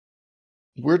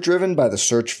We're driven by the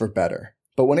search for better.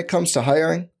 But when it comes to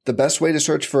hiring, the best way to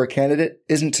search for a candidate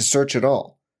isn't to search at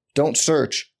all. Don't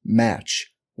search,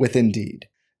 match with Indeed.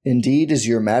 Indeed is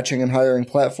your matching and hiring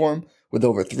platform with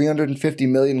over 350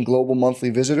 million global monthly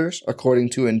visitors,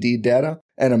 according to Indeed data,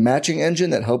 and a matching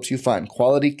engine that helps you find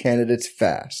quality candidates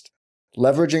fast.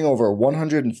 Leveraging over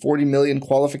 140 million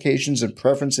qualifications and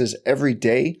preferences every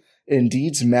day,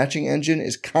 Indeed's matching engine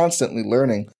is constantly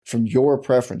learning from your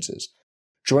preferences.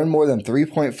 Join more than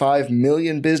 3.5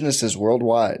 million businesses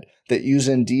worldwide that use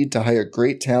Indeed to hire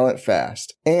great talent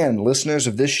fast. And listeners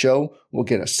of this show will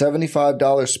get a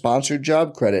 $75 sponsored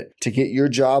job credit to get your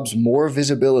jobs more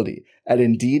visibility at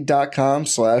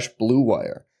Indeed.com/Blue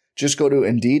Wire. Just go to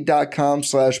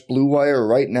Indeed.com/Blue Wire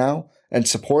right now and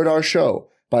support our show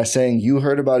by saying you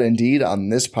heard about Indeed on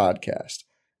this podcast.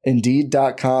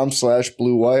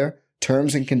 Indeed.com/Blue Wire.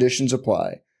 Terms and conditions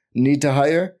apply. Need to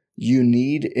hire? You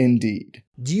need Indeed.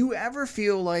 Do you ever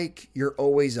feel like you're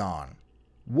always on?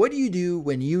 What do you do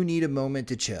when you need a moment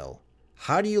to chill?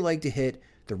 How do you like to hit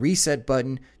the reset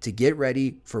button to get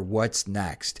ready for what's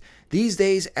next? These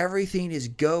days, everything is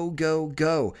go, go,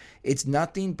 go. It's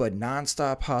nothing but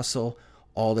nonstop hustle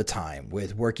all the time,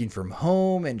 with working from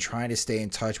home and trying to stay in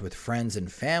touch with friends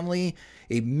and family,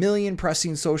 a million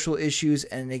pressing social issues,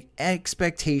 and an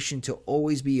expectation to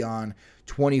always be on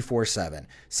 24/7.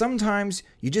 Sometimes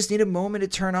you just need a moment to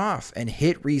turn off and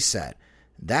hit reset.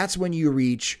 That's when you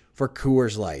reach for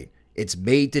Coors Light. It's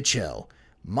made to chill.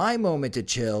 My moment to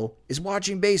chill is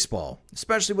watching baseball,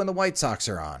 especially when the White Sox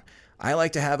are on. I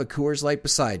like to have a Coors Light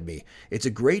beside me. It's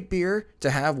a great beer to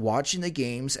have watching the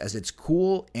games, as it's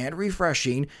cool and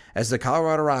refreshing as the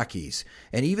Colorado Rockies.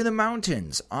 And even the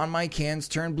mountains on my cans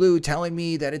turn blue, telling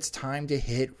me that it's time to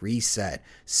hit reset.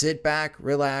 Sit back,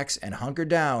 relax, and hunker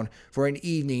down for an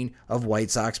evening of White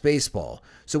Sox baseball.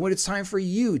 So when it's time for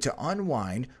you to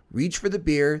unwind, reach for the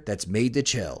beer that's made to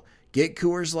chill. Get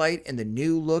Coors Light in the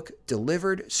new look,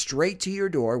 delivered straight to your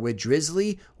door with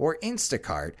Drizzly or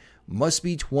Instacart. Must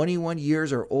be 21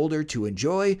 years or older to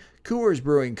enjoy. Coors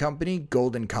Brewing Company,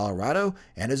 Golden, Colorado.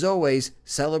 And as always,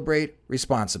 celebrate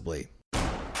responsibly.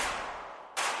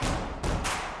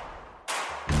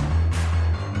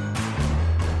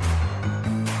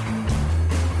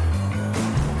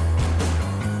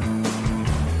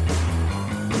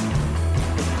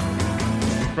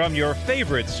 From your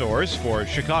favorite source for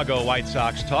Chicago White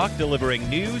Sox talk, delivering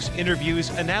news, interviews,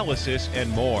 analysis, and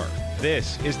more.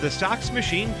 This is the Sox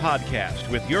Machine Podcast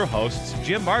with your hosts,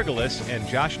 Jim Margulis and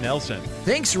Josh Nelson.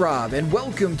 Thanks, Rob, and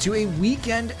welcome to a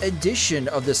weekend edition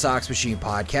of the Sox Machine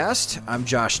Podcast. I'm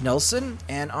Josh Nelson,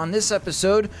 and on this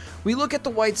episode, we look at the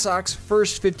White Sox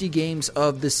first 50 games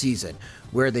of the season,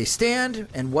 where they stand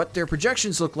and what their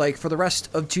projections look like for the rest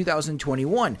of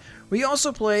 2021. We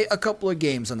also play a couple of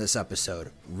games on this episode,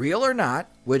 Real or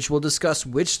Not, which we'll discuss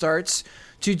which starts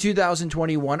to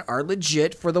 2021 are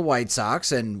legit for the White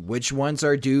Sox and which ones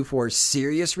are due for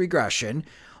serious regression.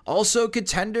 Also,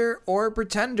 Contender or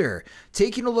Pretender,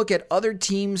 taking a look at other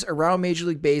teams around Major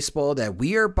League Baseball that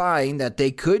we are buying that they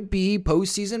could be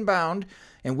postseason bound,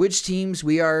 and which teams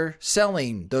we are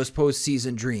selling those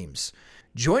postseason dreams.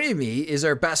 Joining me is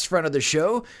our best friend of the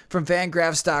show from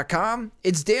Fangraphs.com.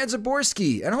 It's Dan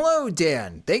Szymborski. And hello,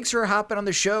 Dan. Thanks for hopping on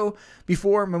the show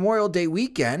before Memorial Day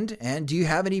weekend. And do you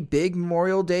have any big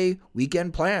Memorial Day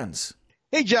weekend plans?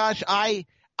 Hey, Josh, I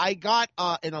got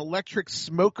an electric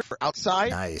smoker for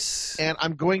outside. Nice. And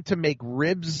I'm going to make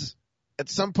ribs at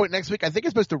some point next week. I think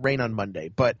it's supposed to rain on Monday,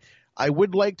 but I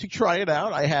would like to try it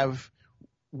out. I have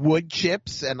wood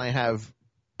chips and I have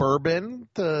bourbon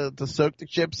to soak the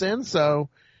chips in, so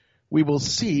we will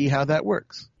see how that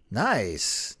works.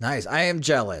 Nice. I am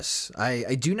jealous.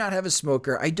 I do not have a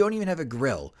smoker. I don't even have a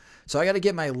grill. So I got to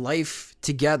get my life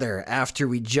together after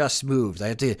we just moved. I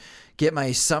have to get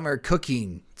my summer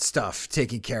cooking stuff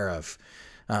taken care of.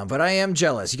 But I am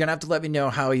jealous. You're going to have to let me know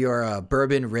how your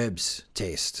bourbon ribs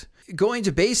taste. Going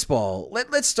to baseball,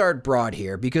 let's start broad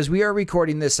here because we are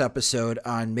recording this episode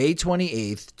on May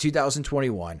 28th,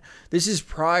 2021. This is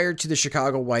prior to the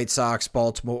Chicago White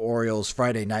Sox-Baltimore Orioles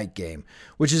Friday night game,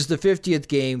 which is the 50th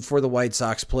game for the White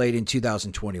Sox played in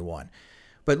 2021.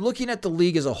 But looking at the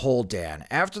league as a whole, Dan,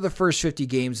 after the first 50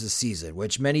 games of the season,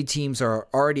 which many teams are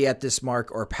already at this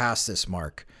mark or past this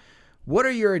mark, what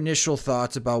are your initial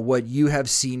thoughts about what you have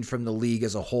seen from the league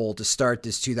as a whole to start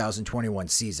this 2021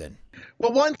 season?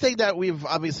 Well, one thing that we've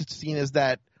obviously seen is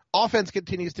that offense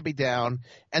continues to be down,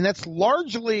 and that's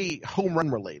largely home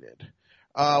run related.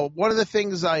 One of the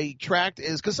things I tracked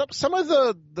is because some of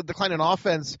the decline in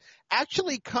offense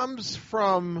actually comes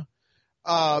from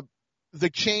the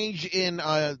change in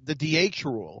the DH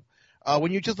rule.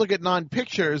 When you just look at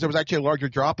non-pictures, there was actually a larger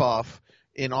drop-off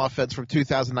in offense from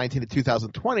 2019 to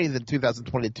 2020 than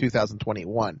 2020 to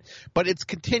 2021. But it's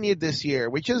continued this year,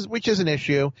 which is an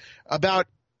issue.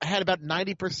 Had about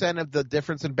 90% of the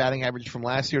difference in batting average from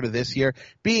last year to this year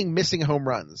being missing home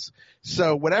runs.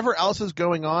 So whatever else is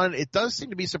going on, it does seem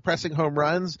to be suppressing home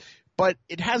runs, but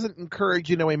it hasn't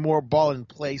encouraged, a more ball and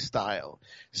play style.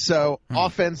 So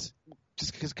offense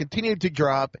just has continued to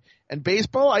drop, and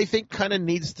baseball, I think, kind of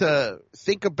needs to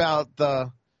think about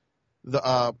the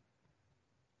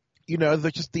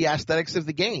aesthetics of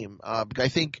the game. I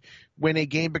think when a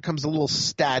game becomes a little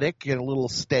static and a little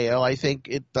stale, I think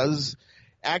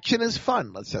action is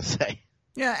fun, let's just say.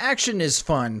 Yeah, action is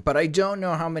fun, but I don't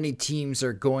know how many teams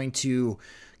are going to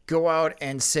go out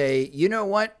and say, you know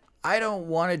what? I don't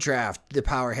want to draft the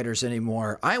power hitters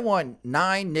anymore. I want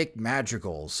 9 Nick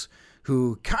Madrigals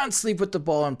who constantly put the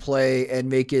ball in play and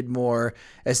make it more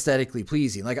aesthetically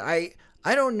pleasing. Like, I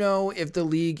don't know if the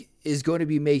league is going to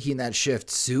be making that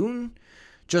shift soon,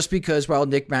 just because while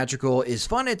Nick Madrigal is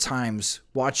fun at times,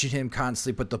 watching him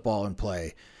constantly put the ball in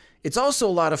play, it's also a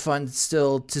lot of fun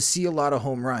still to see a lot of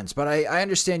home runs. But I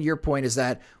understand your point is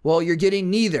that, well, you're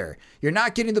getting neither. You're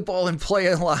not getting the ball in play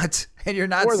a lot, and you're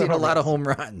not seeing a lot of home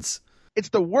runs. It's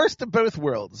the worst of both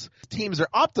worlds. Teams are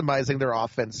optimizing their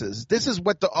offenses. This is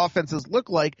what the offenses look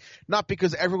like, not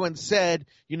because everyone said,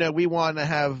 we want to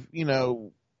have,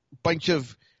 bunch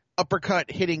of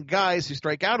uppercut hitting guys who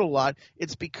strike out a lot.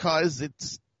 It's because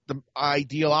it's the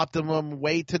ideal optimum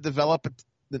way to develop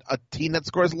a team that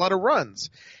scores a lot of runs.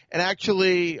 And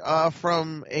actually,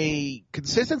 from a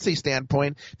consistency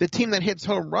standpoint, the team that hits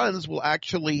home runs will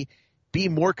actually be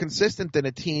more consistent than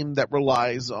a team that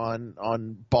relies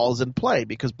on balls in play,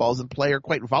 because balls in play are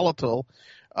quite volatile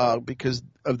because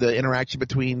of the interaction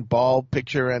between ball,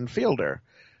 pitcher, and fielder.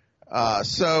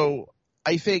 So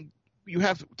I think you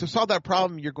have to solve that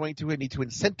problem. You're going to need to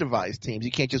incentivize teams.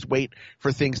 You can't just wait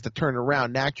for things to turn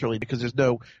around naturally, because there's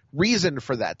no reason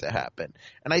for that to happen.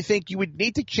 And I think you would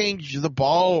need to change the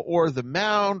ball or the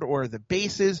mound or the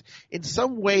bases in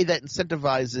some way that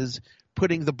incentivizes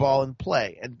putting the ball in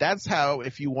play. And that's how,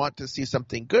 if you want to see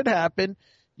something good happen,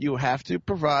 you have to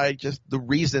provide just the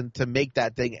reason to make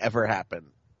that thing ever happen.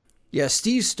 Yeah,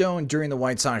 Steve Stone during the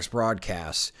White Sox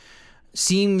broadcast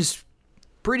seems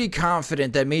pretty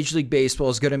confident that Major League Baseball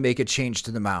is going to make a change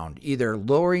to the mound, either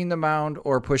lowering the mound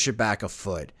or push it back a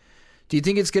foot. Do you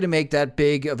think it's going to make that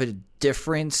big of a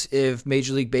difference if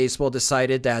Major League Baseball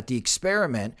decided that the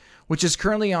experiment, which is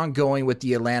currently ongoing with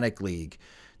the Atlantic League,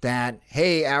 that,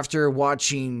 hey, after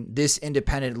watching this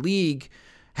independent league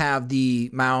have the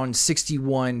mound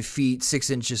 61 feet, 6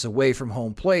 inches away from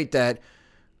home plate, that,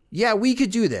 yeah, we could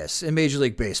do this in Major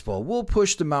League Baseball. We'll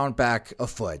push the mound back a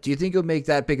foot. Do you think it'll make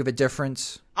that big of a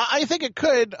difference? I think it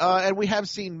could, and we have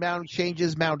seen mound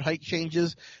height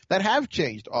changes that have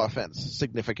changed offense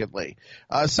significantly.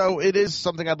 So it is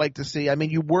something I'd like to see. I mean,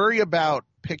 you worry about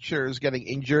pitchers getting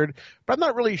injured, but I'm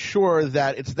not really sure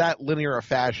that it's that linear a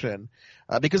fashion.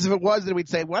 Because if it was, then we'd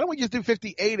say, why don't we just do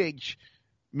 58-inch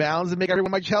mounds and make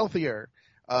everyone much healthier?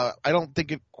 I don't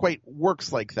think it quite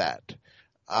works like that.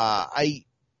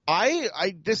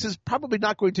 This is probably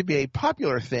not going to be a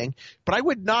popular thing, but I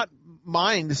would not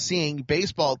mind seeing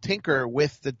baseball tinker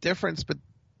with the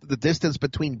distance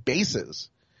between bases.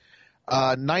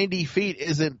 90 feet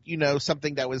isn't,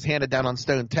 something that was handed down on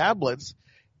stone tablets.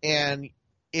 And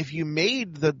if you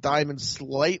made the diamond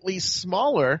slightly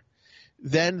smaller,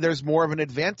 then there's more of an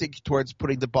advantage towards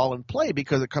putting the ball in play,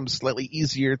 because it comes slightly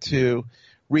easier to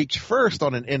reach first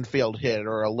on an infield hit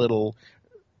or a little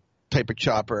type of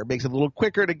chopper. It makes it a little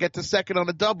quicker to get to second on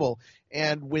a double.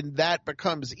 And when that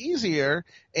becomes easier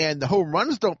and the home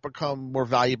runs don't become more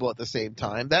valuable at the same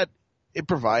time, that it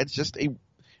provides just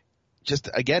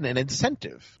again, an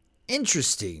incentive.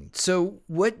 Interesting. So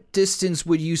what distance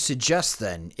would you suggest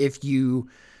then if you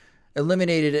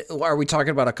eliminated it? Are we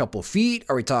talking about a couple feet?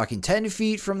 Are we talking 10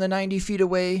 feet from the 90 feet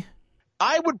away?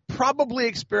 I would probably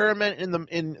experiment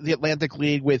in the Atlantic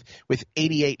League with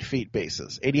 88 feet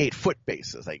bases. 88 foot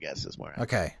bases, I guess, is more.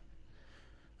 Okay.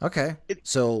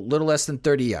 So a little less than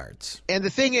 30 yards. And the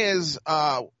thing is,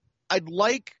 the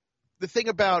thing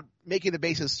about making the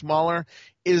bases smaller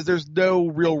is there's no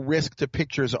real risk to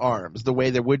pitchers' arms the way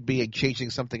there would be in changing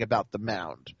something about the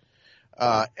mound.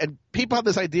 And people have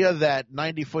this idea that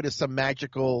 90 foot is some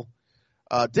magical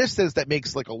distance that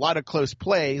makes like a lot of close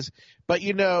plays, but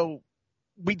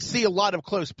we'd see a lot of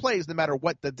close plays no matter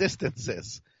what the distance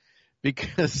is,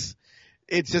 because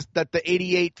it's just that the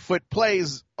 88 foot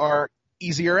plays are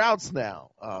easier outs now.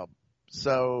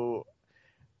 So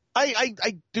I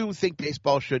do think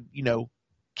baseball should,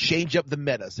 change up the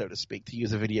meta, so to speak, to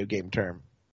use a video game term.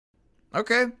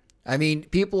 Okay. I mean,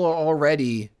 people are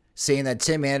already saying that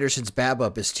Tim Anderson's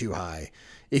BABIP is too high.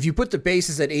 If you put the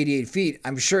bases at 88 feet,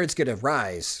 I'm sure it's going to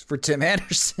rise for Tim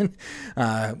Anderson,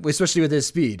 especially with his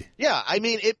speed. Yeah, I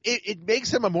mean, it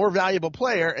makes him a more valuable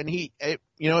player, and it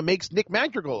makes Nick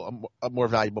Madrigal a more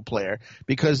valuable player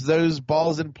because those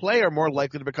balls in play are more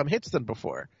likely to become hits than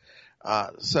before.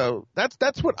 So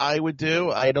that's what I would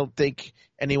do. I don't think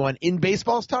anyone in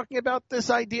baseball is talking about this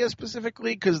idea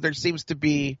specifically because there seems to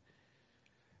be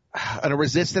a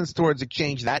resistance towards a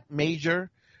change that major.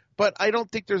 But I don't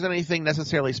think there's anything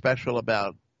necessarily special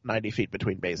about 90 feet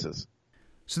between bases.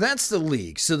 So that's the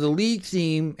league. So the league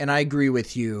theme, and I agree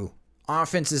with you,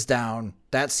 offense is down.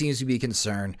 That seems to be a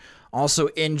concern. Also,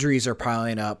 injuries are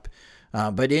piling up.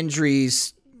 But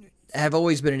injuries have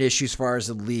always been an issue as far as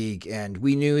the league. And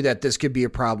we knew that this could be a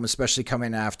problem, especially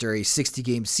coming after a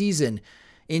 60-game season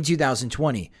in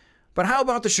 2020. But how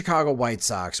about the Chicago White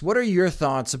Sox? What are your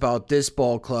thoughts about this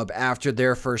ball club after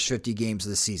their first 50 games of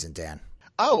the season, Dan?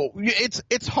 Oh,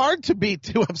 it's hard to be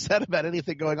too upset about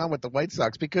anything going on with the White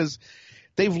Sox because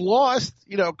they've lost,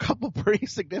 a couple pretty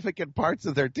significant parts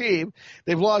of their team.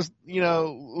 They've lost,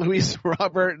 Luis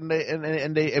Robert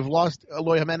and they've lost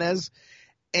Eloy Jimenez,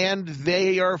 and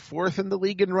they are fourth in the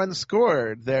league in runs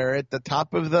scored. They're at the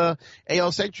top of the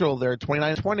AL Central. They're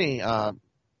 29-20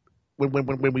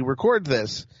 when we record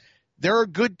this. They're a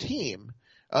good team.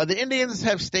 The Indians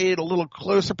have stayed a little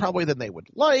closer probably than they would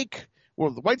like.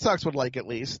 Well, the White Sox would like at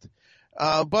least.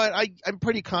 But I'm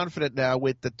pretty confident now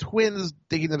with the Twins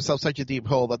digging themselves such a deep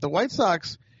hole that the White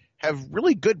Sox have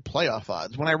really good playoff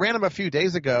odds. When I ran them a few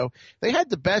days ago, they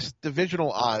had the best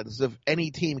divisional odds of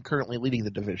any team currently leading the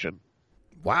division.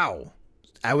 Wow.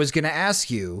 I was going to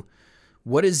ask you,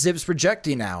 what is Zips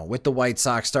projecting now with the White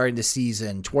Sox starting the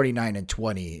season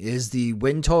 29-20? Is the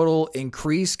win total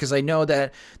increased? Because I know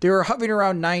that they were hovering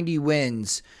around 90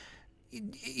 wins.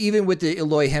 Even with the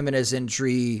Eloy Jimenez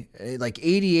injury, like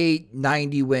 88,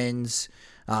 90 wins.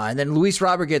 And then Luis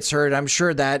Robert gets hurt. I'm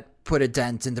sure that put a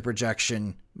dent in the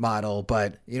projection model.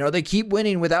 But, they keep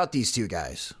winning without these two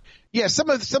guys. Yeah, some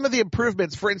of the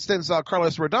improvements, for instance,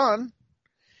 Carlos Rodon,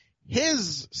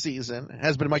 his season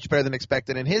has been much better than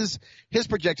expected, and his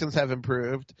projections have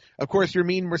improved. Of course,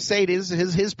 Yermin Mercedes,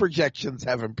 his projections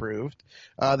have improved.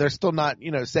 They're still not,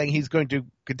 saying he's going to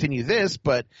continue this,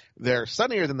 but they're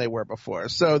sunnier than they were before.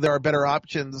 So there are better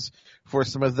options for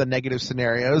some of the negative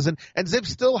scenarios, and Zip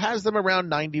still has them around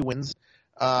 90 wins,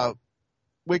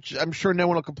 which I'm sure no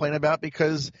one will complain about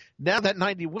because now that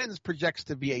 90 wins projects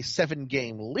to be a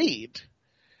 7-game lead.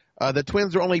 The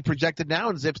Twins are only projected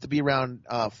now in Zips to be around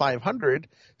 500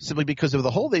 simply because of the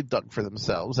hole they've dug for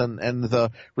themselves and the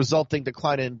resulting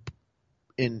decline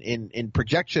in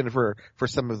projection for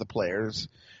some of the players.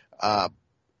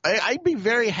 I'd be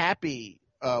very happy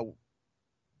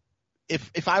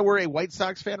if I were a White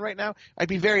Sox fan right now. I'd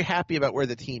be very happy about where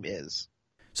the team is.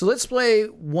 So let's play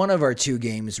one of our two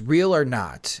games, real or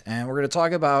not, and we're going to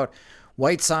talk about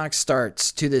White Sox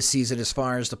starts to this season as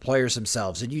far as the players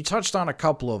themselves. And you touched on a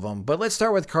couple of them, but let's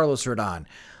start with Carlos Rodon.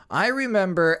 I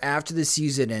remember after the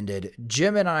season ended,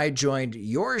 Jim and I joined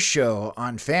your show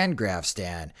on Fangraphs,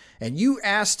 Dan, and you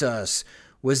asked us,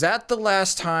 was that the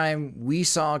last time we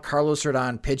saw Carlos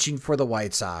Rodon pitching for the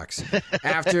White Sox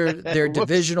after their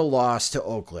divisional loss to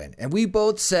Oakland? And we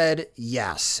both said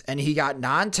yes. And he got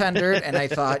non-tendered, and I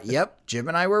thought, yep, Jim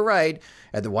and I were right.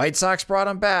 And the White Sox brought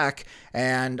him back,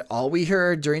 and all we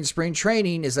heard during spring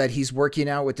training is that he's working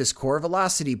out with this core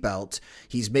velocity belt.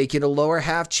 He's making a lower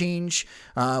half change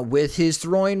with his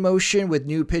throwing motion with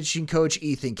new pitching coach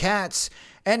Ethan Katz.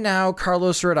 And now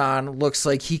Carlos Rodon looks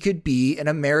like he could be an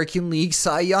American League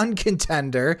Cy Young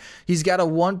contender. He's got a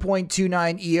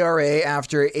 1.29 ERA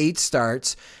after 8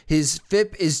 starts. His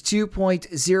FIP is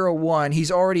 2.01.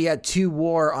 He's already at 2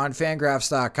 WAR on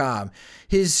Fangraphs.com.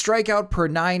 His strikeout per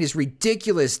 9 is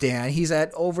ridiculous, Dan. He's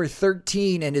at over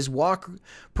 13, and his walk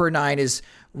per 9 is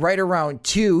right around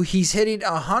 2. He's hitting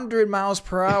 100 miles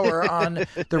per hour on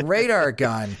the radar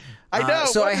gun. I know.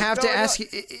 So I have to ask you,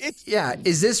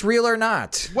 is this real or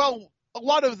not? Well, a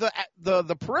lot of the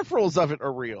peripherals of it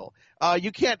are real.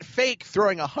 You can't fake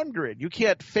throwing 100. You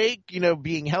can't fake,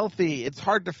 being healthy. It's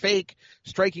hard to fake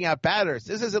striking out batters.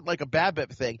 This isn't like a BABIP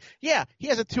thing. Yeah, he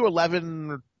has a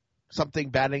 211 or something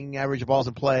batting average of balls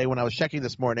in play when I was checking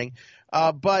this morning.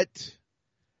 But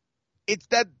it's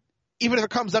that even if it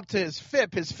comes up to his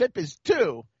FIP is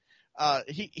 2.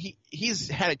 He's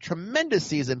had a tremendous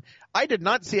season. I did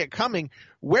not see it coming.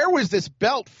 Where was this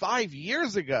belt 5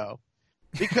 years ago?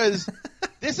 Because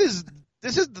this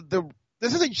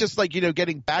isn't just like,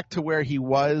 getting back to where he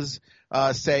was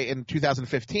say in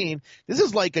 2015. This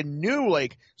is like a new,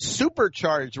 like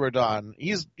supercharged Rodon.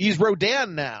 He's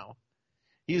Rodan now.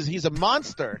 He's a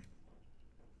monster.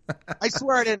 I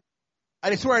swear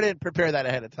I didn't prepare that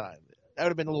ahead of time. That would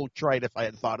have been a little trite if I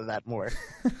had thought of that more.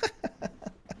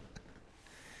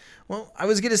 Well, I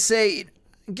was going to say,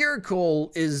 Garrett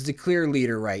Cole is the clear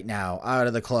leader right now out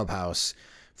of the clubhouse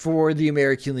for the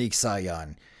American League Cy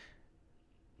Young.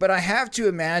 But I have to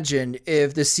imagine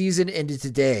if the season ended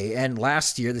today, and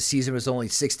last year the season was only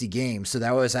 60 games, so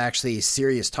that was actually a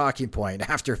serious talking point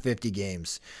after 50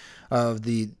 games of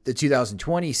the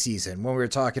 2020 season when we were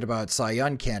talking about Cy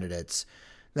Young candidates,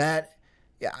 that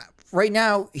right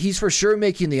now he's for sure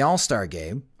making the All-Star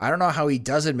game. I don't know how he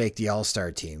doesn't make the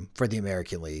All-Star team for the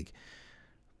American League.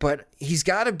 But he's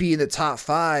got to be in the top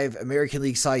 5 American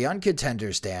League Cy Young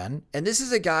contenders, Dan. And this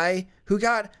is a guy who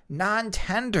got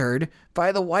non-tendered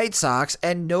by the White Sox,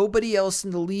 and nobody else in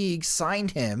the league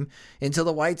signed him until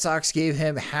the White Sox gave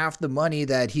him half the money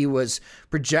that he was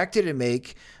projected to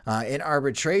make in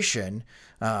arbitration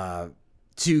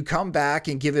to come back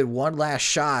and give it one last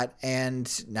shot.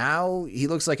 And now he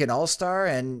looks like an all-star,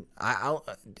 and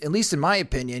at least in my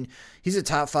opinion, he's a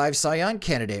top 5 Cy Young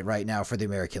candidate right now for the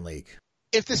American League.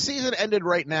 If the season ended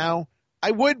right now,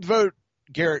 I would vote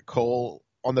Garrett Cole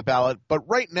on the ballot. But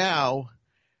right now,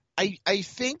 I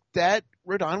think that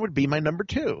Rodon would be my number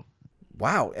 2.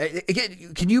 Wow.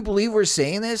 Again, can you believe we're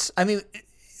saying this? I mean,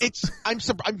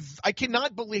 I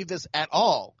cannot believe this at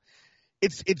all.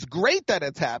 It's great that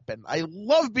it's happened. I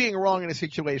love being wrong in a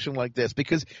situation like this,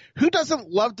 because who doesn't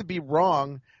love to be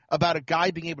wrong about a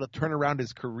guy being able to turn around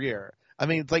his career? I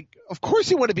mean, it's like, of course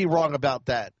you want to be wrong about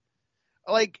that.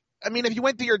 Like, I mean, if you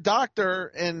went to your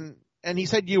doctor and he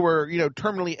said you were,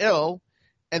 terminally ill,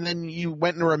 and then you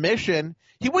went into remission,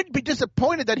 he wouldn't be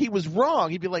disappointed that he was wrong.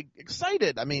 He'd be like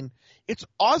excited. I mean, it's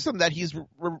awesome that he's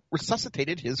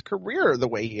resuscitated his career the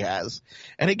way he has.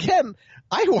 And again,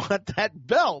 I want that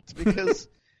belt, because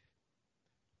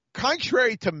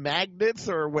contrary to magnets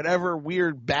or whatever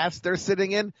weird baths they're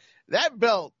sitting in, that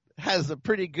belt has a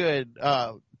pretty good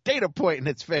data point in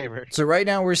its favor. So right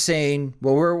now we're saying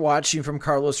what we're watching from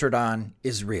Carlos Rodon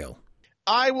is real.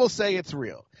 I will say it's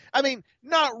real. I mean,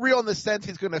 not real in the sense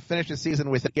he's going to finish the season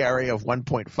with an ERA of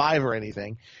 1.5 or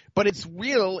anything, but it's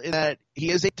real in that he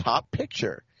is a top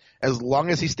pitcher as long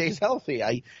as he stays healthy.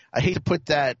 I hate to put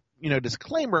that,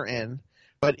 disclaimer in,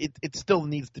 but it still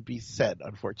needs to be said,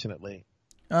 unfortunately.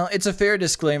 Well, it's a fair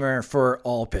disclaimer for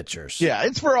all pitchers. Yeah,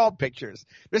 it's for all pitchers.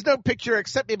 There's no pitcher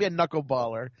except maybe a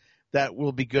knuckleballer that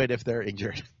will be good if they're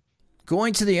injured.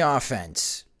 Going to the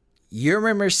offense,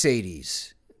 Yermin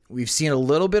Mercedes. We've seen a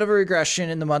little bit of a regression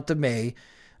in the month of May.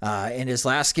 In his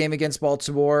last game against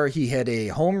Baltimore, he had a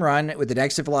home run with an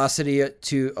exit velocity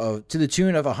to the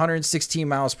tune of 116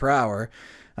 miles per hour.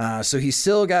 So he's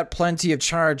still got plenty of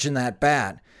charge in that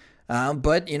bat.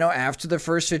 But, after the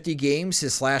first 50 games,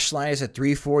 his slash line is at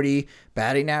 340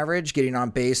 batting average, getting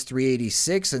on base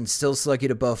 386, and still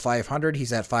slugging above 500.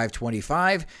 He's at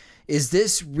 525. Is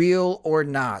this real or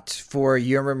not for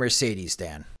Yermin Mercedes,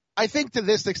 Dan? I think to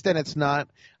this extent it's not.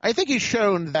 I think he's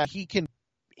shown that he can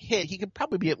hit. He could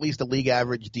probably be at least a league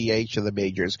average DH of the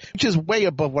majors, which is way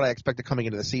above what I expected coming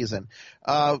into the season.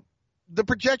 The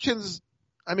projections,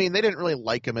 I mean, they didn't really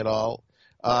like him at all.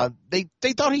 They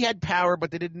thought he had power,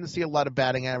 but they didn't see a lot of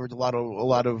batting average, a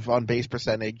lot of on base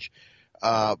percentage.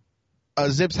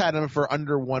 Zips had him for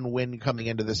under 1 win coming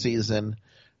into the season.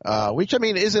 Which, I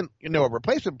mean, isn't, a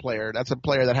replacement player. That's a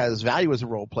player that has value as a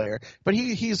role player. But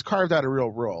he's carved out a real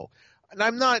role. And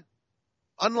I'm not,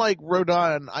 unlike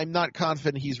Rodon, I'm not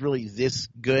confident he's really this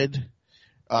good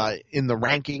in the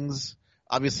rankings.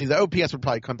 Obviously, the OPS would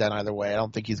probably come down either way. I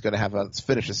don't think he's going to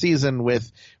finish a season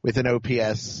with an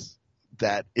OPS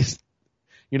that is,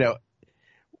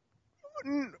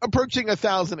 approaching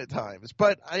 1,000 at times.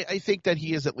 But I think that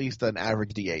he is at least an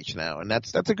average DH now. And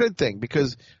that's a good thing,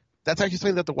 because that's actually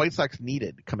something that the White Sox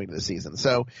needed coming to the season.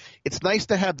 So it's nice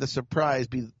to have the surprise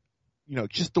be,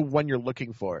 just the one you're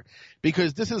looking for,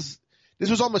 because this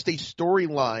was almost a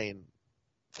storyline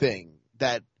thing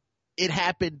that it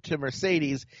happened to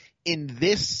Mercedes in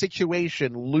this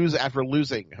situation after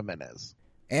losing Jimenez.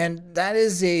 And that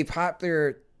is a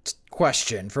popular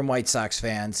question from White Sox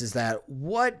fans, is that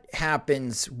what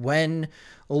happens when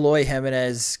Eloy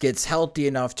Jimenez gets healthy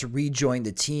enough to rejoin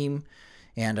the team?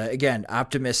 And again,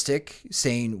 optimistic,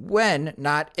 saying when,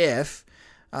 not if.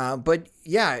 But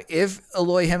yeah, if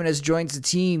Eloy Jimenez joins the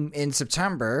team in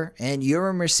September and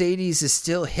Yermin Mercedes is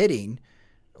still hitting,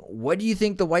 what do you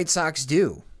think the White Sox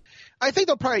do? I think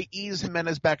they'll probably ease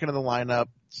Jimenez back into the lineup,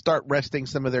 start resting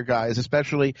some of their guys,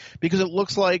 especially because it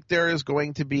looks like there is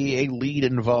going to be a lead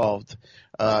involved.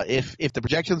 If the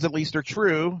projections at least are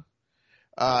true,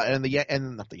 and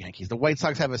not the Yankees, the White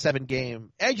Sox have a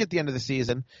 7-game edge at the end of the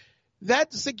season,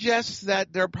 that suggests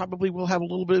that there probably will have a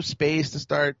little bit of space to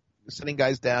start sitting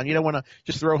guys down. You don't want to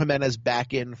just throw Jimenez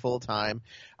back in full time.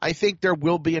 I think there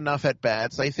will be enough at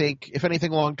bats. I think, if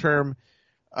anything, long term,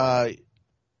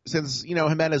 since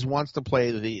Jimenez wants to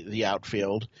play the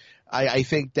outfield, I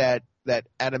think that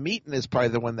Adam Eaton is probably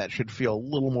the one that should feel a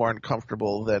little more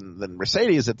uncomfortable than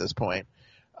Mercedes at this point.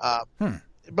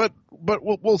 But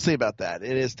we'll see about that.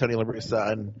 It is Tony La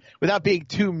Russa, and without being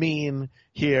too mean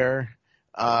here,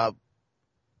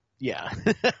 yeah.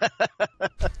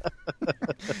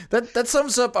 That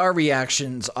sums up our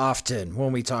reactions often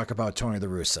when we talk about Tony La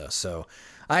Russa. So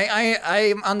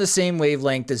I'm on the same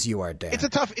wavelength as you are, Dan. It's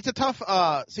a tough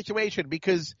situation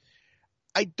because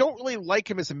I don't really like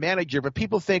him as a manager, but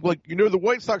people think, well, the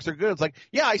White Sox are good. It's like,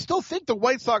 yeah, I still think the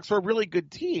White Sox are a really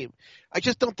good team. I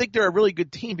just don't think they're a really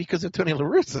good team because of Tony La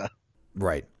Russa.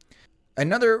 Right.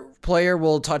 Another player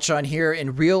we'll touch on here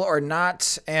in Real or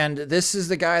Not, and this is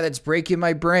the guy that's breaking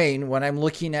my brain when I'm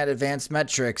looking at advanced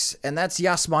metrics, and that's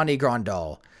Yasmani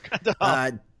Grandal.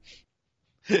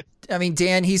 I mean,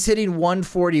 Dan, he's hitting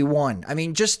 141. I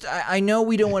mean, I know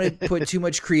we don't want to put too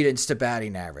much credence to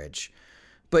batting average,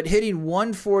 but hitting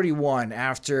 141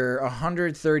 after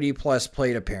 130-plus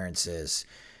plate appearances,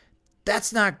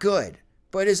 that's not good.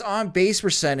 But his on-base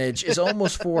percentage is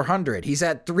almost 400. He's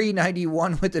at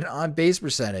 391 with an on-base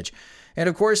percentage. And,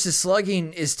 of course, his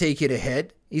slugging is taking a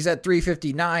hit. He's at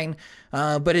 359,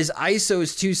 but his ISO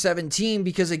is 217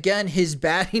 because, again, his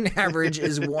batting average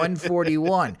is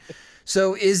 141.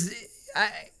 So is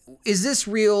this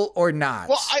real or not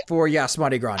for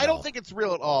Yasmani Grandal? I don't think it's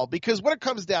real at all because what it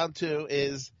comes down to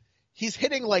is he's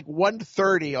hitting like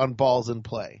 130 on balls in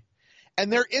play.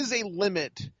 And there is a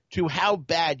limit to how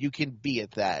bad you can be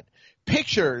at that.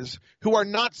 Pitchers who are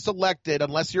not selected,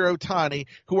 unless you're Ohtani,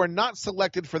 who are not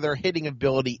selected for their hitting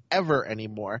ability ever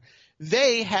anymore,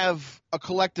 they have a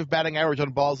collective batting average on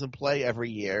balls in play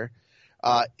every year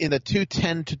in the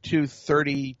 210 to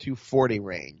 230, 240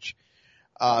 range.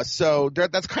 So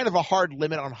that's kind of a hard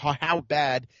limit on how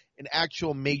bad an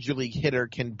actual major league hitter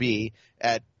can be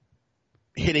at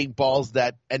hitting balls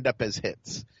that end up as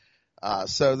hits.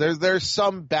 So there's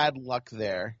some bad luck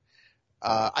there.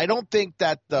 I don't think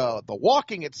that the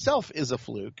walking itself is a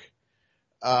fluke.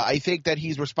 I think that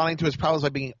he's responding to his problems by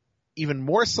being even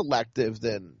more selective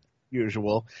than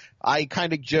usual. I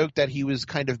kind of joked that he was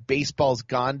kind of baseball's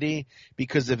Gandhi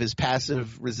because of his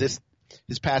passive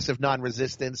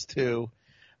non-resistance to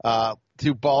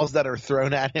balls that are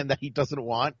thrown at him that he doesn't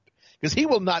want, because he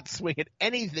will not swing at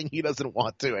anything he doesn't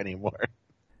want to anymore.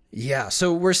 Yeah,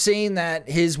 so we're saying that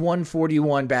his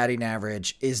 141 batting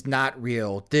average is not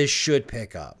real. This should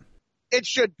pick up. It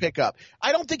should pick up.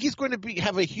 I don't think he's going to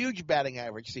have a huge batting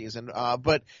average season,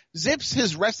 but Zips,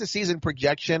 his rest of season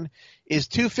projection is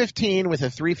 215 with a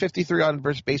 353 on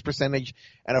base percentage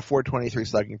and a 423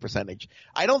 slugging percentage.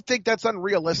 I don't think that's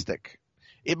unrealistic.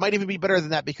 It might even be better than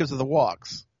that because of the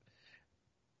walks.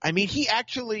 I mean, he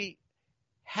actually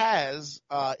has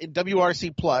in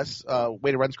WRC plus,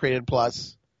 weighted runs created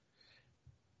plus,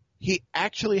 he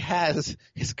actually has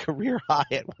his career high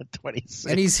at 126.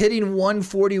 And he's hitting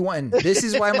 141. This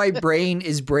is why my brain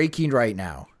is breaking right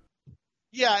now.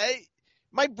 Yeah,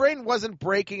 my brain wasn't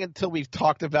breaking until we've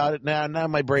talked about it now. Now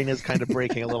my brain is kind of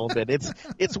breaking a little bit.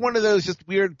 It's one of those just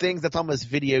weird things that's almost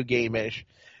video game-ish.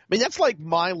 I mean, that's like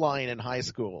my line in high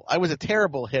school. I was a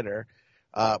terrible hitter.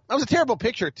 I was a terrible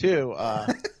pitcher too.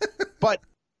 But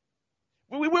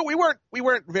we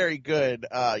weren't very good.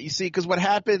 You see, because what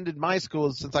happened in my school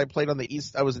is, since I played on the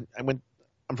East, I'm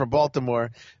from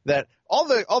Baltimore, that all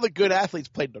the good athletes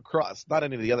played lacrosse, not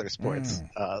any of the other sports.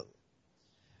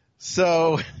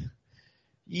 So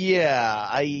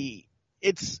yeah,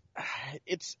 it's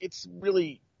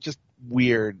really just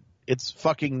weird. It's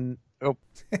fucking. Oh,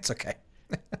 it's okay.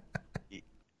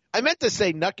 I meant to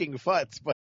say knucking futz,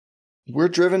 but we're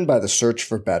driven by the search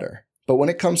for better. But when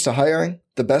it comes to hiring,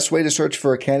 the best way to search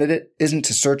for a candidate isn't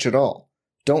to search at all.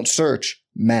 Don't search,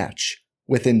 match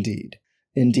with Indeed.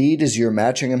 Indeed is your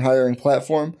matching and hiring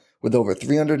platform with over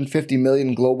 350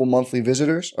 million global monthly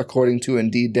visitors, according to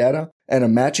Indeed data, and a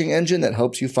matching engine that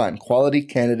helps you find quality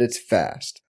candidates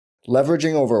fast.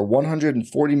 Leveraging over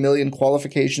 140 million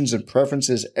qualifications and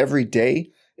preferences every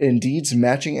day, Indeed's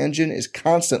matching engine is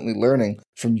constantly learning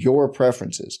from your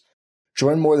preferences.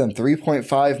 Join more than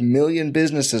 3.5 million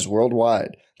businesses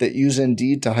worldwide that use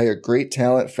Indeed to hire great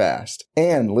talent fast.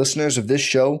 And listeners of this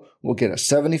show will get a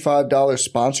 $75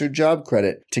 sponsored job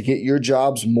credit to get your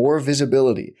jobs more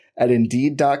visibility at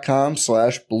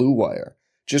Indeed.com/Blue Wire.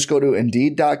 Just go to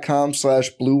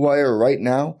Indeed.com/Blue Wire right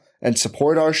now and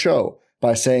support our show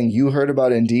by saying you heard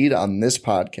about Indeed on this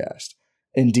podcast.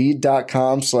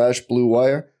 Indeed.com/Blue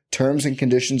Wire. Terms and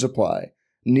conditions apply.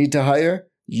 Need to hire?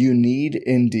 You need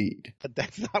Indeed. But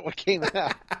that's not what came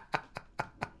out.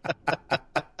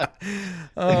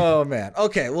 Oh man.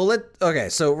 Okay. Well,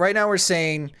 so right now we're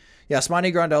saying, yes,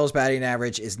 Monty Grondel's batting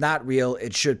average is not real.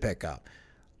 It should pick up.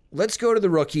 Let's go to the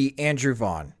rookie, Andrew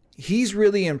Vaughn. He's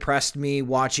really impressed me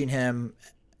watching him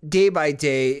day by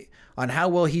day on how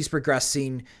well he's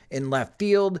progressing in left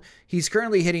field. He's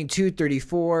currently hitting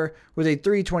 .234 with a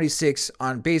 .326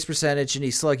 on base percentage, and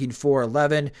he's slugging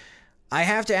 .411. I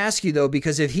have to ask you, though,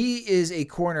 because if he is a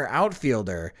corner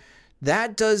outfielder,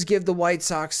 that does give the White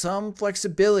Sox some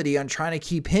flexibility on trying to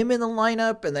keep him in the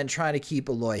lineup and then trying to keep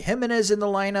Eloy Jimenez in the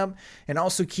lineup and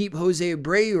also keep Jose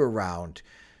Abreu around.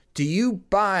 Do you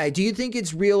think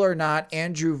it's real or not,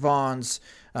 Andrew Vaughn's,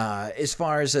 as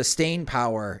far as a staying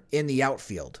power in the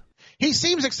outfield? He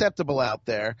seems acceptable out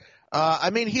there.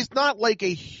 He's not like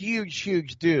a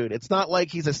huge dude. It's not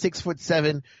like he's a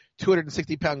 6'7",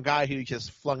 260-pound guy who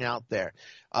just flung out there.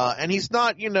 And he's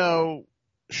not,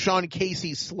 Sean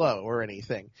Casey slow or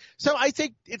anything. So I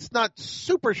think it's not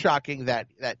super shocking that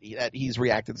he's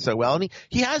reacted so well. And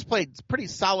he has played pretty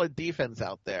solid defense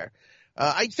out there.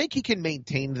 I think he can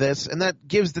maintain this, and that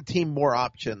gives the team more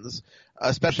options,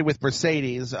 especially with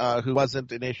Mercedes, who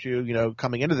wasn't an issue,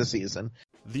 coming into the season.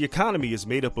 The economy is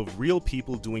made up of real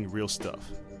people doing real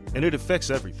stuff, and it affects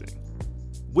everything.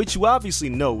 Which you obviously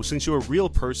know since you're a real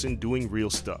person doing real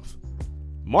stuff.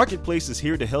 Marketplace is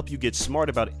here to help you get smart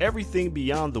about everything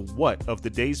beyond the what of the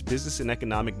day's business and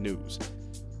economic news.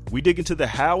 We dig into the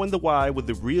how and the why with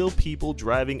the real people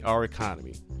driving our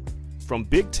economy. From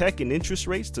big tech and interest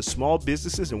rates to small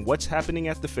businesses and what's happening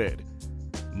at the Fed.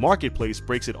 Marketplace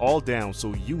breaks it all down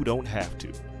so you don't have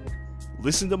to.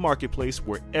 Listen to Marketplace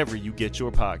wherever you get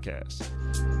your podcasts.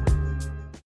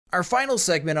 Our final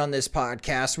segment on this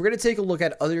podcast, we're going to take a look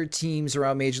at other teams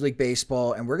around Major League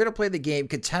Baseball, and we're going to play the game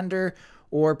Contender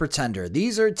or Pretender.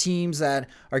 These are teams that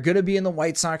are going to be in the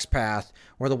White Sox path,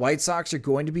 or the White Sox are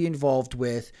going to be involved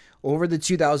with over the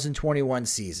 2021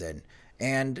 season.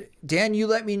 And Dan, you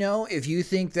let me know if you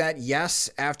think that, yes,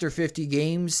 after 50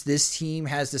 games, this team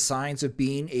has the signs of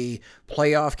being a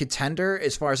playoff contender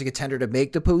as far as a contender to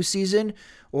make the postseason,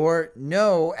 or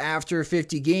no, after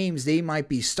 50 games, they might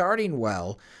be starting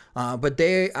well, but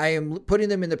I am putting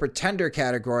them in the pretender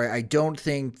category. I don't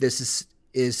think this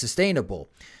is sustainable.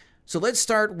 So let's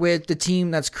start with the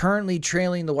team that's currently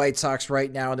trailing the White Sox right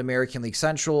now in the American League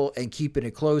Central and keeping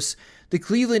it close, the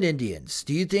Cleveland Indians.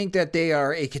 Do you think that they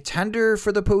are a contender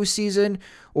for the postseason,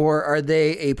 or are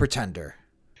they a pretender?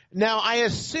 Now, I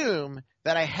assume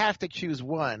that I have to choose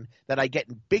one, that I get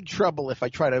in big trouble if I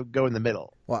try to go in the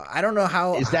middle. Well, I don't know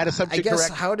how. Is that assumption I guess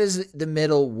correct? How does the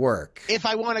middle work? If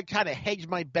I want to kind of hedge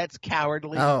my bets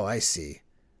cowardly. Oh, I see.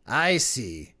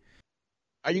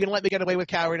 Are you going to let me get away with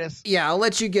cowardice? Yeah, I'll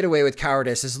let you get away with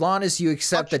cowardice as long as you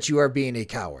accept that you are being a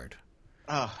coward.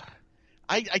 Oh,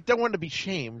 I don't want to be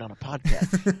shamed on a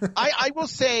podcast. I will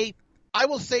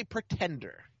say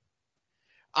pretender.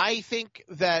 I think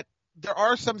that there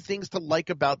are some things to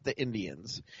like about the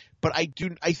Indians, but I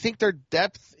think their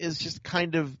depth is just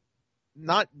kind of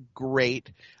not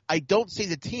great. I don't see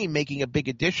the team making a big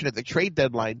addition at the trade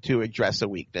deadline to address a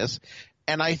weakness.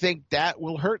 And I think that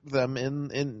will hurt them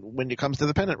in when it comes to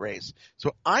the pennant race.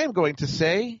 So I am going to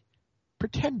say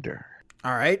pretender.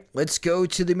 All right, let's go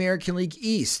to the American League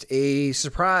East. A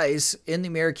surprise in the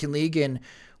American League and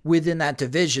within that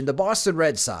division, the Boston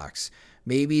Red Sox.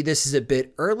 Maybe this is a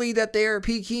bit early that they are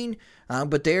peaking,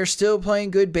 but they are still playing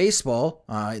good baseball.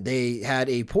 They had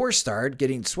a poor start,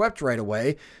 getting swept right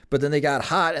away, but then they got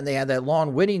hot and they had that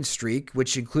long winning streak,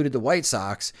 which included the White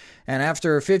Sox. And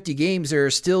after 50 games, they're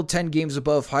still 10 games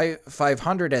above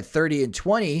 500 at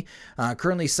 30-20,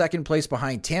 currently second place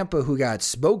behind Tampa, who got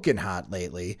smoking hot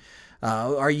lately.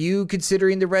 Are you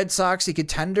considering the Red Sox a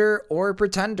contender or a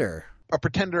pretender? A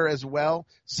pretender as well,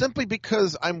 simply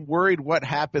because I'm worried what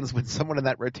happens when someone in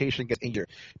that rotation gets injured.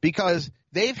 Because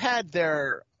they've had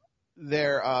their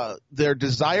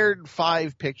desired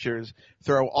 5 pitchers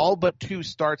throw all but 2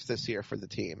 starts this year for the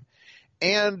team.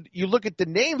 And you look at the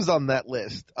names on that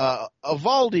list,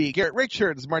 Eovaldi, Garrett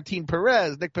Richards, Martin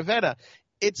Perez, Nick Pivetta.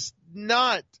 It's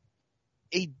not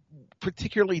a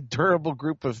particularly durable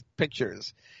group of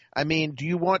pitchers. I mean, do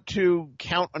you want to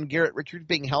count on Garrett Richards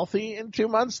being healthy in 2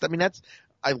 months? I mean,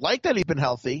 I like that he's been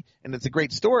healthy, and it's a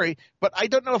great story, but I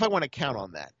don't know if I want to count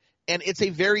on that. And it's a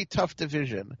very tough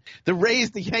division. The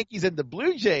Rays, the Yankees, and the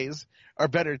Blue Jays are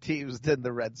better teams than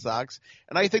the Red Sox,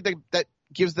 and I think that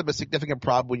gives them a significant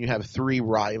problem when you have three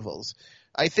rivals.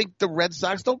 I think the Red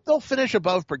Sox, they'll finish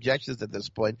above projections at this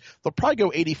point. They'll probably go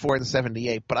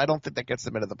 84-78, but I don't think that gets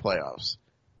them into the playoffs.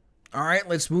 All right,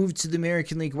 let's move to the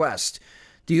American League West.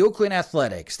 The Oakland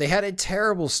Athletics, they had a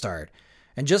terrible start.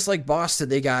 And just like Boston,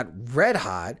 they got red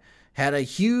hot, had a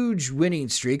huge winning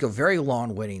streak, a very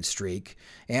long winning streak.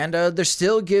 And they're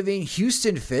still giving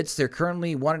Houston fits. They're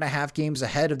currently 1.5 games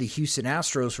ahead of the Houston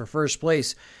Astros for first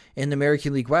place in the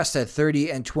American League West at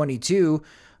 30-22.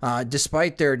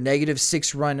 Despite their negative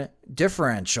 6-run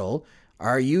differential.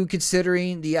 Are you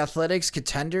considering the Athletics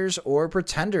contenders or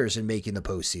pretenders in making the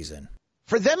postseason?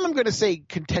 For them, I'm going to say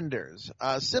contenders,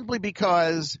 simply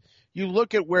because you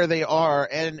look at where they are,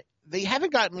 and they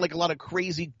haven't gotten like a lot of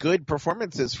crazy good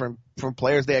performances from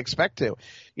players they expect to.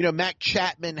 You know, Matt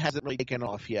Chapman hasn't really taken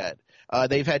off yet.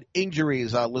 They've had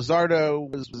injuries. Luzardo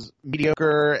was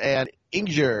mediocre and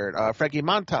injured. Frankie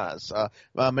Montas,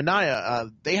 Minaya.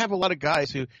 They have a lot of guys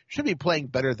who should be playing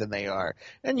better than they are.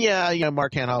 And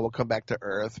Mark Hanna will come back to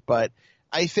earth, but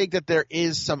I think that there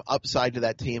is some upside to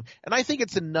that team, and I think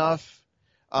it's enough.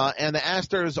 And the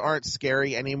Astros aren't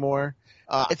scary anymore.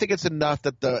 I think it's enough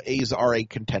that the A's are a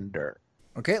contender.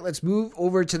 Okay, let's move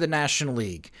over to the National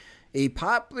League. A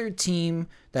popular team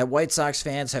that White Sox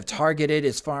fans have targeted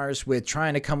as far as with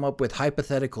trying to come up with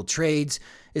hypothetical trades,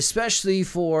 especially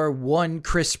for one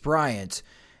Chris Bryant.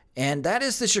 And that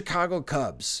is the Chicago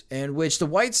Cubs, in which the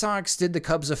White Sox did the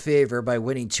Cubs a favor by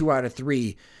winning 2 out of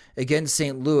 3 against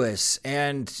St. Louis.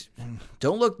 And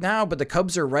don't look now, but the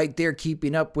Cubs are right there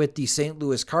keeping up with the St.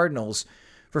 Louis Cardinals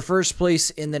for first place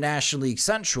in the National League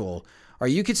Central. Are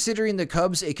you considering the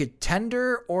Cubs a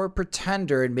contender or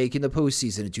pretender in making the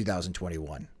postseason in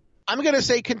 2021? I'm going to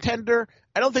say contender.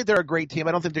 I don't think they're a great team.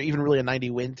 I don't think they're even really a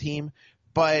 90-win team.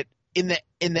 But in the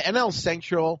NL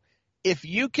Central, if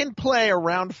you can play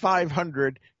around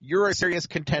 500, you're a serious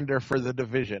contender for the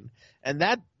division. And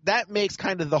that makes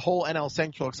kind of the whole NL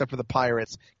Central, except for the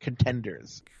Pirates,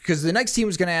 contenders. Because the next team I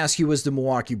was going to ask you was the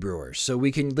Milwaukee Brewers. So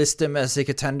we can list them as a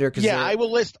contender. Yeah, I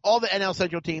will list all the NL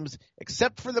Central teams,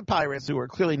 except for the Pirates, who are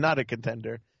clearly not a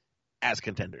contender, as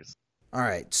contenders. All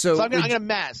right. So I'm going to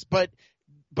mass, but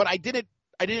I didn't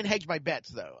hedge my bets,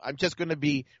 though. I'm just going to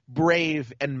be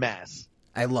brave and mass.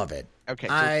 I love it. Okay.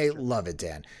 I love it,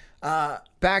 Dan.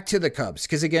 Back to the Cubs,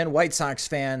 because again, White Sox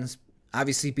fans,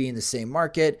 obviously being the same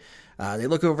market, they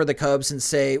look over the Cubs and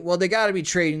say, well, they got to be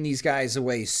trading these guys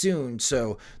away soon.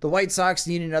 So the White Sox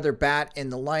need another bat in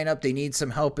the lineup. They need some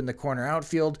help in the corner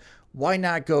outfield. Why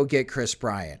not go get Chris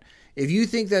Bryant? If you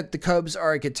think that the Cubs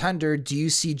are a contender, do you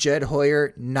see Jed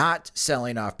Hoyer not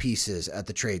selling off pieces at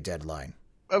the trade deadline?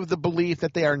 Of the belief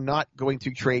that they are not going to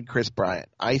trade Chris Bryant.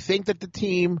 I think that the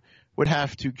team would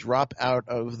have to drop out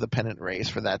of the pennant race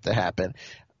for that to happen.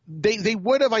 They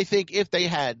would have, I think, if they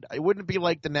had. It wouldn't be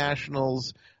like the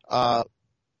Nationals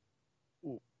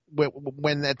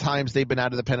when at times they've been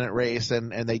out of the pennant race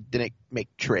and they didn't make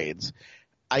trades.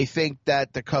 I think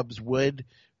that the Cubs would,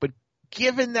 but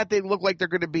given that they look like they're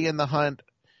going to be in the hunt,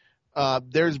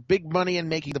 there's big money in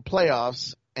making the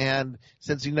playoffs, and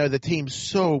since the team's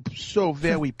so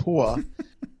very poor,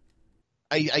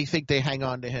 I think they hang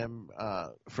on to him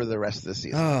for the rest of the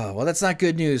season. Oh, well, that's not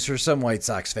good news for some White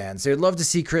Sox fans. They'd love to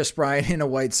see Chris Bryant in a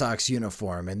White Sox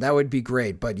uniform, and that would be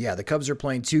great. But yeah, the Cubs are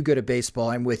playing too good at baseball.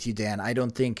 I'm with you, Dan. I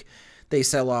don't think they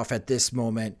sell off at this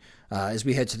moment as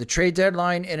we head to the trade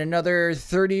deadline in another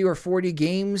 30 or 40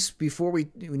 games before we,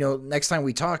 next time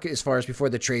we talk as far as before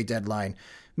the trade deadline.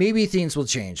 Maybe things will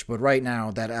change, but right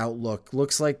now that outlook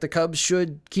looks like the Cubs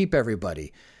should keep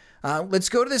everybody. Let's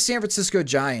go to the San Francisco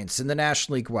Giants in the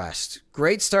National League West.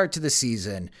 Great start to the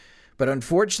season, but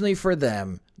unfortunately for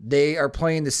them, they are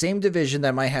playing the same division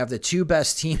that might have the two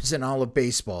best teams in all of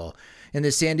baseball, in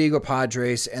the San Diego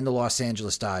Padres and the Los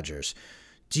Angeles Dodgers.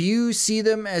 Do you see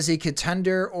them as a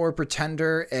contender or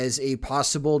pretender as a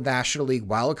possible National League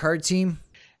wildcard team?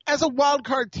 As a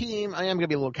wildcard team, I am going to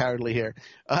be a little cowardly here.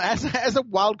 As a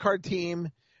wildcard team,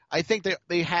 I think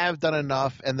they have done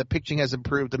enough, and the pitching has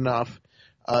improved enough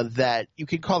that you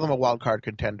can call them a wild card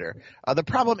contender. The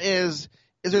problem is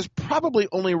there's probably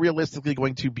only realistically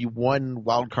going to be one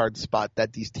wild card spot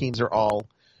that these teams are all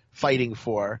fighting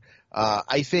for.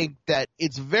 I think that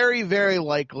it's very, very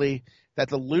likely that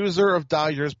the loser of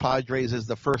Dodgers Padres is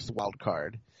the first wild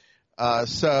card.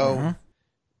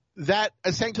 that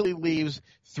essentially leaves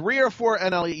 3 or 4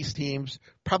 NL East teams,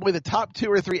 probably the top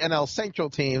 2 or 3 NL Central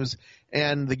teams,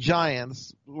 and the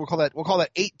Giants. We'll call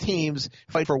that 8 teams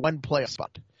fight for one playoff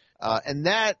spot, and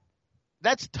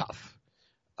that's tough.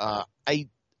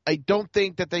 I don't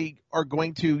think that they are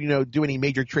going to do any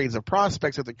major trades of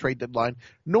prospects at the trade deadline,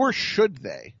 nor should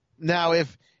they. Now,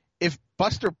 if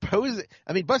Buster Posey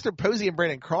and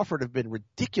Brandon Crawford have been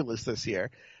ridiculous this year.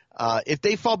 If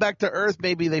they fall back to earth,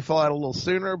 maybe they fall out a little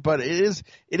sooner, but it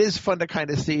is fun to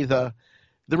kind of see the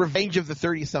revenge of the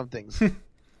 30-somethings.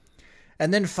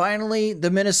 And then finally, the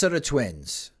Minnesota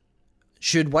Twins.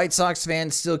 Should White Sox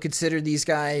fans still consider these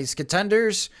guys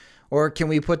contenders, or can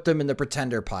we put them in the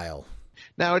pretender pile?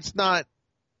 Now, it's not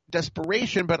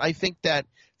desperation, but I think that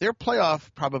their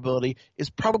playoff probability is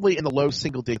probably in the low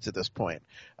single digits at this point,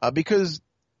 because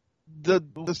the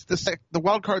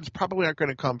wild cards probably aren't going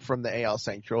to come from the AL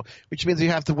Central, which means you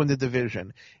have to win the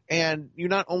division. And you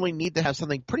not only need to have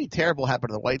something pretty terrible happen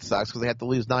to the White Sox because they have to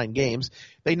lose 9 games,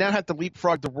 they now have to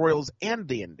leapfrog the Royals and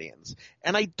the Indians.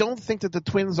 And I don't think that the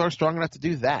Twins are strong enough to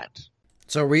do that.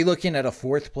 So are we looking at a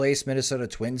 4th place Minnesota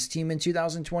Twins team in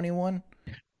 2021?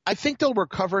 I think they'll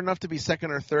recover enough to be 2nd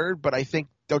or 3rd, but I think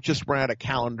they'll just run out of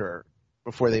calendar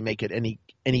before they make it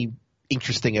any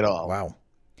interesting at all. Wow.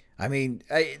 I mean,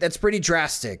 that's pretty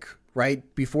drastic, right?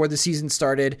 Before the season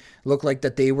started, it looked like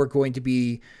that they were going to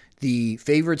be the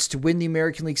favorites to win the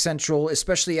American League Central,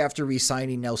 especially after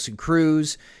re-signing Nelson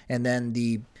Cruz, and then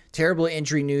the terrible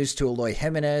injury news to Eloy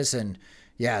Jimenez. And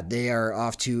yeah, they are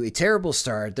off to a terrible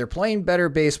start. They're playing better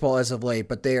baseball as of late,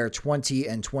 but they are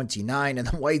 20-29, and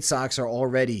the White Sox are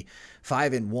already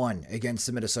 5-1 against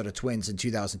the Minnesota Twins in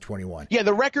 2021. Yeah,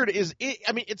 the record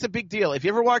it's a big deal. If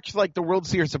you ever watch like the World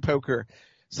Series of Poker,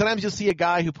 sometimes you'll see a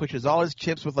guy who pushes all his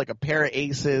chips with like a pair of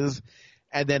aces,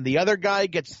 and then the other guy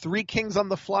gets 3 kings on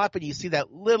the flop, and you see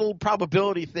that little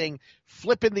probability thing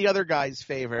flip in the other guy's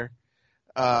favor.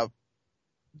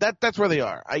 That's where they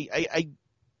are.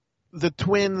 The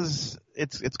Twins,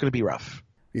 it's going to be rough.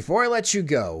 Before I let you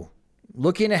go,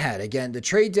 looking ahead, again, the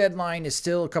trade deadline is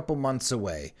still a couple months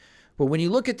away. But when you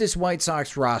look at this White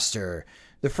Sox roster,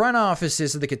 the front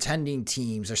offices of the contending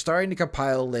teams are starting to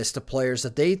compile a list of players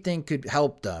that they think could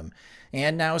help them,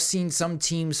 and now seeing some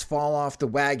teams fall off the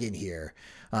wagon here,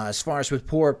 as far as with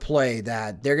poor play,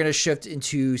 that they're going to shift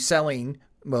into selling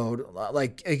mode.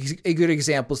 Like a good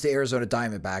example is the Arizona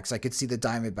Diamondbacks. I could see the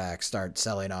Diamondbacks start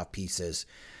selling off pieces.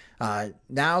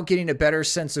 Now getting a better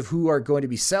sense of who are going to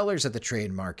be sellers at the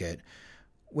trade market.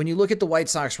 When you look at the White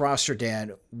Sox roster,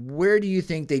 Dan, where do you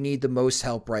think they need the most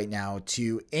help right now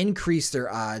to increase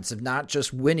their odds of not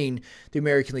just winning the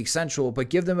American League Central, but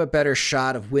give them a better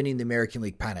shot of winning the American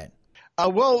League pennant?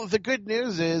 Well, the good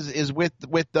news is with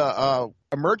the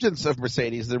emergence of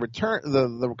Mercedes, the return,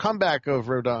 the comeback of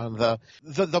Rodon,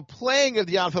 the playing of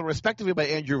the outfield respectively by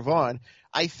Andrew Vaughn,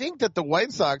 I think that the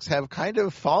White Sox have kind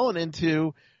of fallen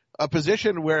into a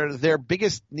position where their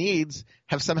biggest needs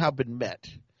have somehow been met.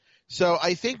 So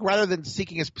I think rather than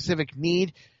seeking a specific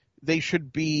need, they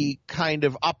should be kind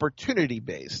of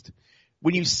opportunity-based.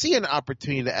 When you see an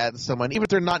opportunity to add someone, even if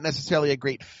they're not necessarily a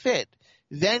great fit,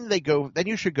 then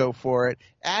you should go for it,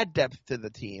 add depth to the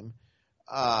team.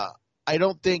 I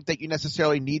don't think that you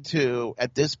necessarily need to,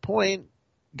 at this point,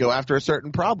 go after a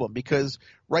certain problem, because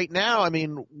right now,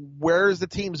 where's the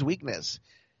team's weakness?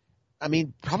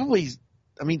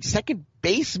 Second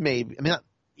base maybe.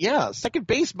 Second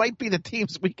base might be the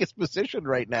team's weakest position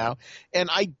right now, and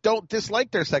I don't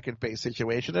dislike their second base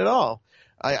situation at all.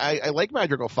 I like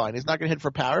Madrigal fine. He's not going to hit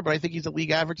for power, but I think he's a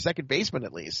league average second baseman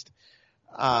at least.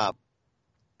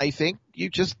 I think you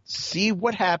just see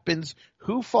what happens,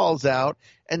 who falls out,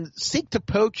 and seek to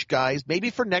poach guys maybe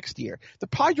for next year. The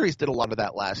Padres did a lot of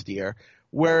that last year,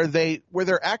 where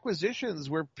their acquisitions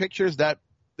were pitchers that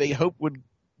they hope would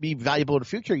be valuable in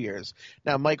future years.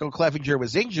 Now, Michael Clevinger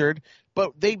was injured,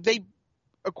 but they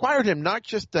acquired him not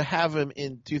just to have him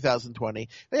in 2020.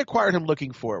 They acquired him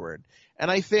looking forward. And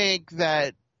I think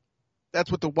that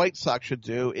that's what the White Sox should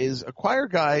do, is acquire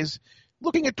guys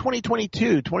looking at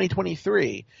 2022,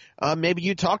 2023. Maybe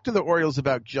you talk to the Orioles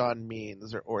about John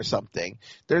Means or something.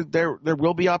 There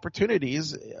will be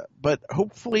opportunities, but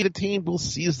hopefully the team will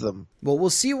seize them. Well,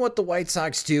 we'll see what the White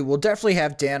Sox do. We'll definitely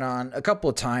have Dan on a couple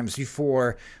of times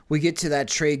before we get to that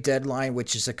trade deadline,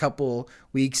 which is a couple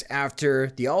weeks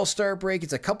after the All-Star break.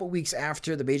 It's a couple weeks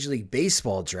after the Major League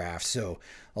Baseball draft. So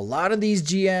a lot of these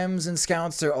GMs and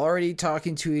scouts, they're already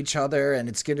talking to each other, and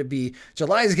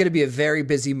July is going to be a very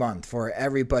busy month for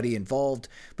everybody involved.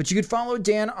 But you could follow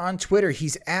Dan on Twitter.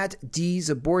 He's at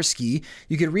Szymborski.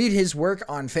 You can read his work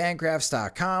on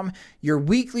Fangraphs.com. Your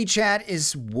weekly chat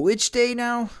is which day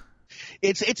now?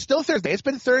 It's still Thursday. It's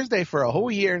been Thursday for a whole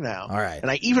year now. All right.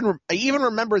 And I even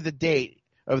remember the date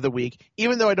of the week,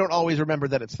 even though I don't always remember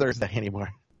that it's Thursday anymore.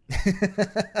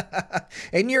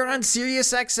 And you're on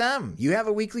Sirius XM. You have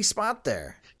a weekly spot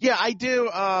there. Yeah, I do.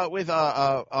 With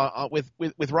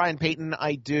Ryan Payton,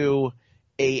 I do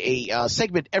a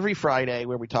segment every Friday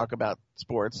where we talk about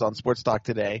sports on Sports Talk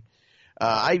Today.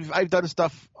 I've done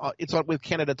stuff. It's on with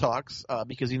Canada Talks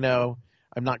because I'm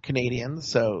not Canadian,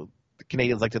 so the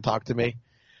Canadians like to talk to me.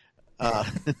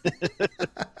 I've been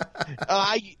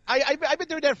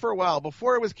doing that for a while.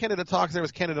 Before it was Canada Talks, there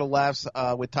was Canada Laughs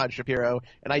with Todd Shapiro,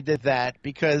 and I did that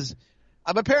because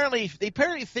they apparently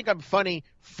think I'm funny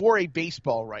for a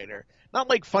baseball writer, not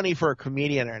like funny for a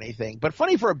comedian or anything, but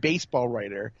funny for a baseball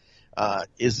writer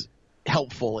is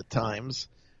helpful at times.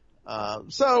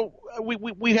 So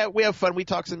we have fun. We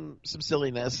talk some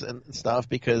silliness and stuff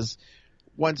because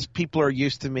once people are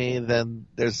used to me, then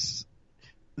there's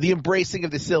the embracing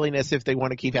of the silliness if they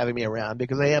want to keep having me around,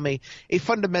 because I am a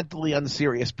fundamentally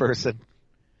unserious person.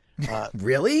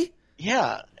 Really?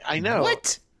 Yeah, I know.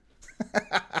 What?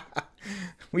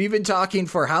 We've been talking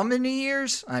for how many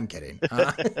years? I'm kidding.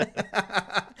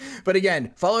 But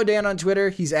again, follow Dan on Twitter.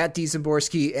 He's at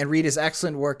Szymborski, and read his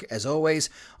excellent work, as always,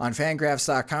 on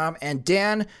fangraphs.com. And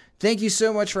Dan, thank you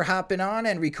so much for hopping on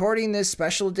and recording this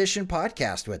special edition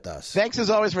podcast with us. Thanks as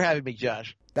always for having me,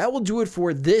 Josh. That will do it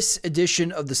for this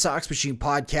edition of the Sox Machine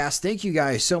podcast. Thank you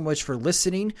guys so much for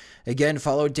listening. Again,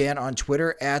 follow Dan on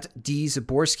Twitter at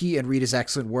Szymborski and read his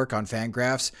excellent work on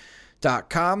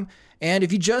fangraphs.com. And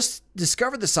if you just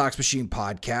discovered the Sox Machine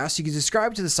podcast, you can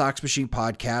subscribe to the Sox Machine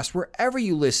podcast wherever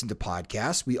you listen to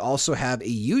podcasts. We also have a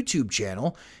YouTube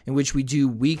channel in which we do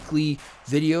weekly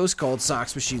videos called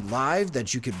Sox Machine Live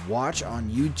that you can watch on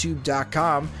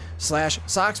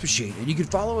youtube.com/Sox Machine. And you can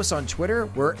follow us on Twitter.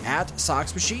 We're at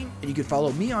Sox Machine. And you can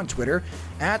follow me on Twitter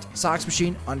at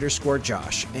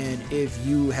SoxMachine_Josh. And if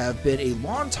you have been a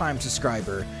longtime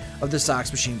subscriber of the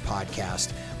Sox Machine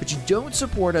podcast, but you don't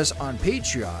support us on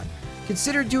Patreon,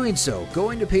 consider doing so.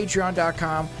 Going to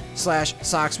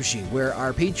patreon.com/SoxMachine, where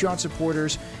our Patreon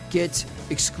supporters get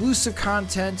exclusive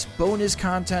content, bonus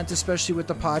content, especially with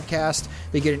the podcast.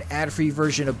 They get an ad-free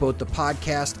version of both the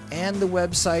podcast and the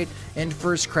website, and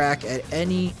first crack at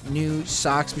any new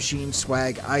Sox Machine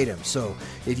swag item. So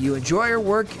if you enjoy our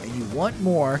work and you want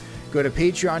more, go to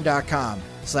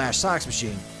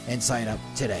patreon.com/SoxMachine and sign up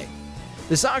today.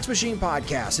 The Sox Machine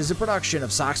podcast is a production of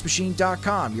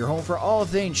SoxMachine.com, your home for all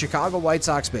things Chicago White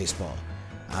Sox baseball.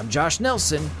 I'm Josh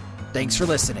Nelson. Thanks for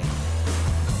listening.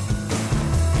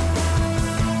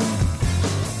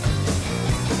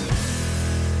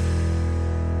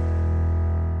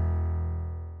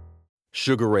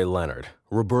 Sugar Ray Leonard,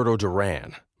 Roberto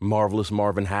Duran, Marvelous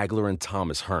Marvin Hagler, and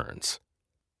Thomas Hearns.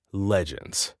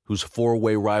 Legends, whose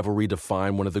four-way rivalry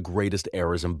defined one of the greatest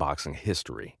eras in boxing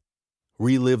history.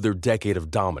 Relive their decade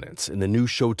of dominance in the new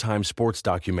Showtime sports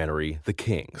documentary, The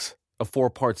Kings, a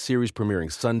 4-part series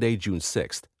premiering Sunday, June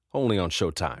 6th, only on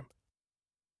Showtime.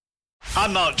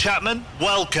 I'm Mark Chapman.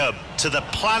 Welcome to the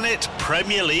Planet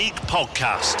Premier League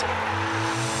podcast.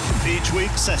 Each week,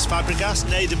 Cesc Fabregas,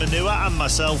 Nader Manua and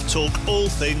myself talk all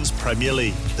things Premier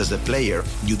League. As a player,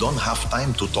 you don't have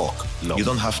time to talk. No. You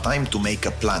don't have time to make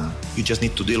a plan. You just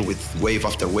need to deal with wave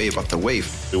after wave after wave.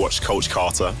 We watched Coach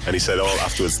Carter, and he said,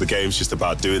 afterwards, the game's just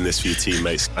about doing this for your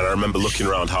teammates. And I remember looking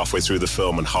around halfway through the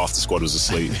film and half the squad was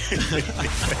asleep.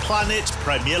 Planet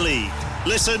Premier League.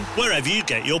 Listen wherever you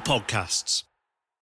get your podcasts.